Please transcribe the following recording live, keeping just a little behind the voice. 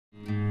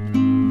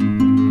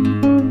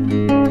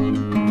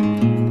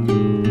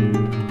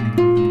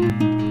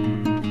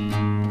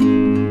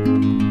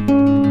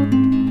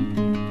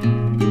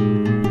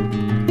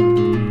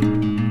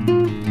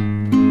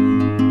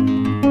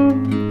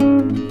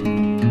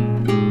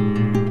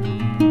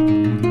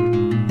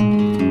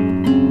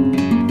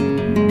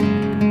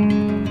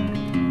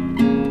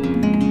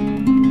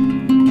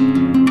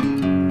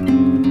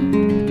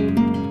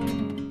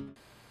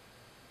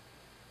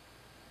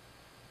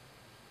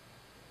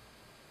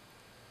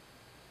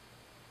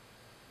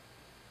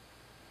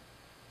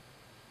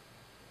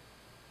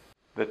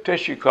the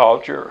tissue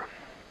culture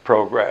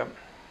program.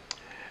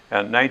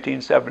 In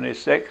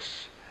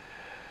 1976,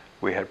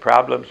 we had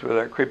problems with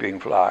our creeping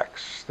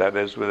phlox, that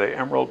is with the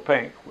emerald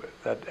pink.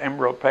 That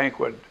emerald pink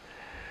would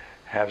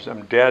have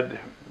some dead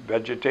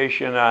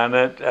vegetation on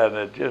it, and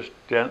it just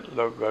didn't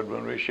look good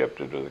when we shipped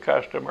it to the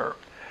customer.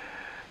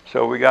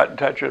 So we got in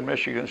touch with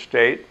Michigan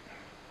State.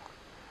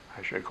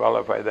 I should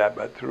qualify that,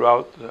 but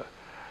throughout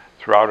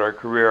our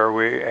career,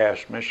 we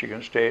asked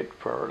Michigan State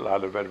for a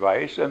lot of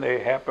advice, and they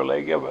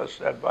happily give us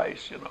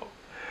advice, you know.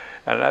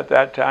 And at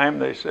that time,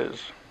 they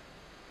says,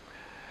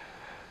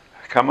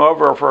 come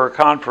over for a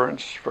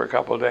conference for a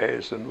couple of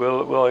days, and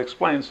we'll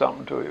explain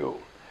something to you.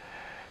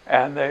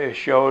 And they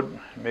showed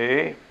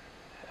me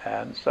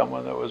and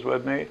someone that was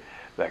with me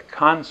the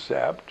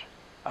concept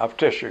of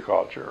tissue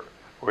culture.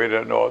 We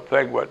didn't know a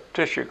thing what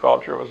tissue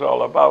culture was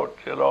all about,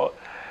 you know,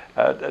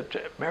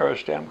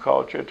 meristem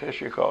culture,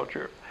 tissue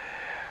culture.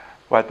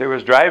 What they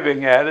was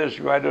driving at is,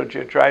 why don't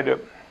you try to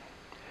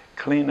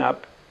clean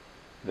up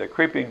the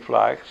creeping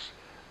phlox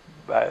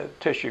by the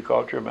tissue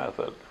culture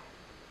method.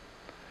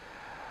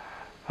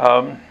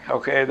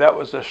 Okay, that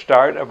was the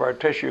start of our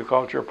tissue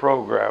culture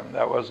program.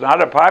 That was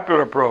not a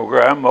popular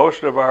program.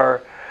 Most of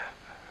our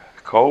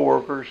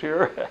co-workers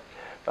here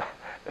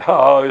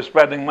are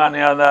spending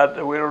money on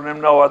that. We don't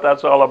even know what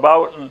that's all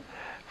about, and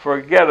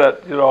forget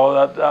it. You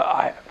know,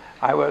 that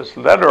I was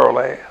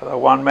literally the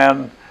one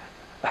man.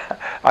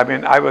 I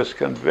mean, I was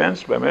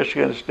convinced by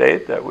Michigan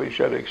State that we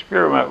should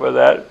experiment with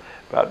that,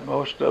 but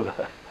most of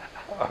the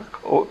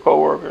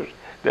co-workers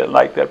didn't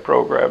like that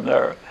program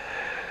there.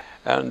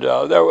 And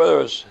there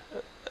was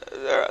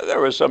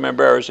some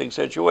embarrassing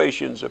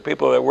situations. The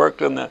people that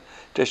worked in the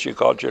tissue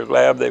culture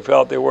lab, they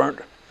felt they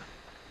weren't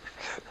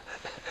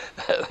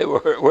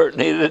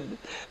needed.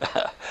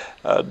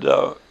 And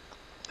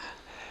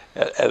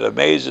it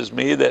amazes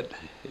me that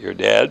your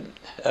dad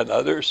and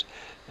others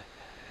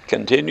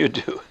continue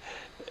to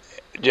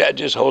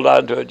just hold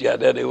on to it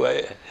yet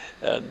anyway,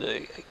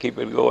 and keep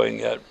it going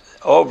yet.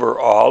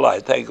 Overall, I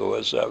think it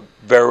was a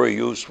very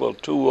useful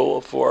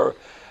tool for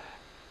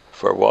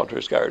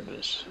Walter's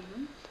Gardens.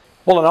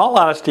 Well, in all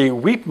honesty,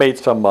 we've made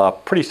some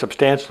pretty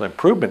substantial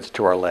improvements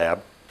to our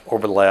lab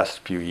over the last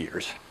few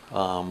years. You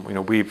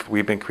know,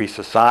 we've increased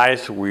the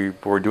size.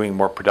 We're doing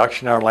more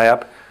production in our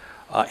lab.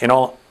 In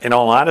all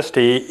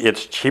honesty,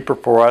 it's cheaper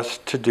for us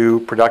to do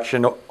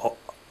production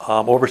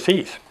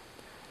overseas,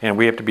 and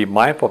we have to be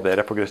mindful of that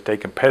if we're going to stay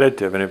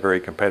competitive in a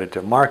very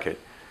competitive market.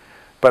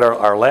 But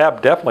our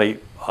lab definitely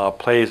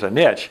plays a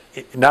niche,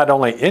 not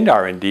only in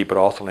R&D but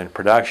also in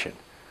production.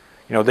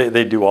 You know,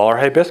 they do all our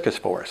hibiscus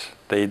for us.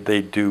 They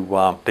do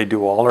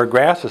all our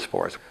grasses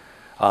for us,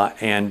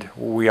 and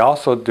we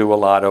also do a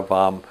lot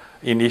of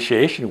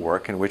initiation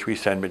work in which we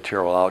send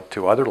material out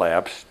to other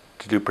labs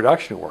to do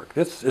production work.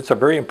 It's a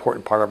very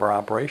important part of our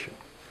operation.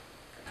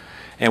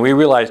 And we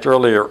realized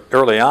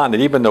early on that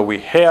even though we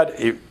had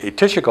a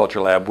tissue culture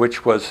lab,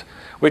 which was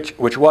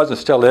and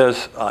still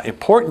is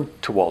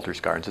important to Walter's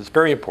Gardens, it's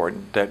very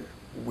important, that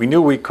we knew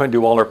we couldn't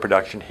do all our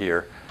production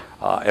here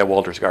at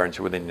Walter's Gardens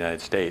within the United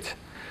States.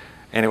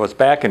 And it was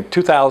back in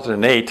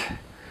 2008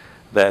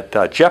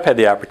 that Jeff had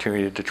the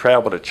opportunity to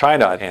travel to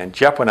China, and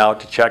Jeff went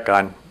out to check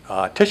on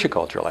tissue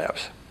culture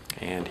labs.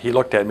 And he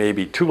looked at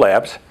maybe 2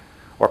 labs,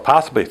 or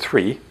possibly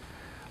 3,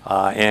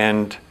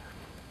 and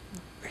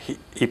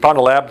he found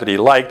a lab that he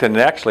liked, and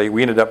actually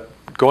we ended up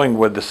going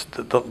with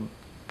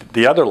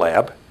the other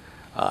lab,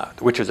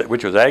 which was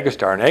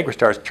Agristar, and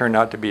Agristar has turned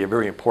out to be a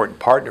very important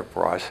partner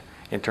for us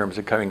in terms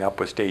of coming up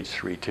with stage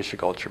 3 tissue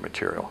culture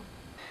material.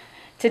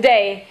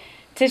 Today,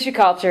 tissue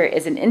culture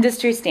is an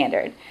industry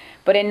standard,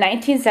 but in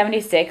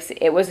 1976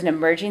 it was an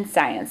emerging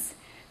science.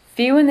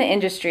 Few in the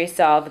industry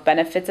saw the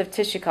benefits of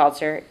tissue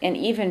culture, and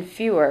even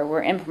fewer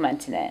were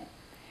implementing it.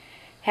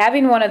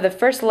 Having one of the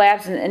first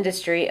labs in the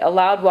industry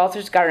allowed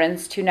Walter's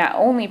Gardens to not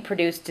only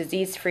produce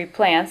disease-free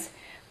plants,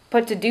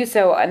 but to do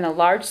so on a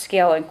large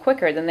scale and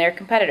quicker than their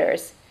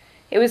competitors.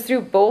 It was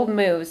through bold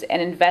moves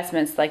and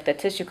investments like the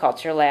tissue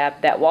culture lab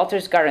that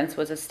Walter's Gardens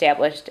was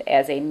established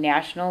as a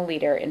national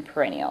leader in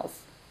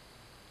perennials.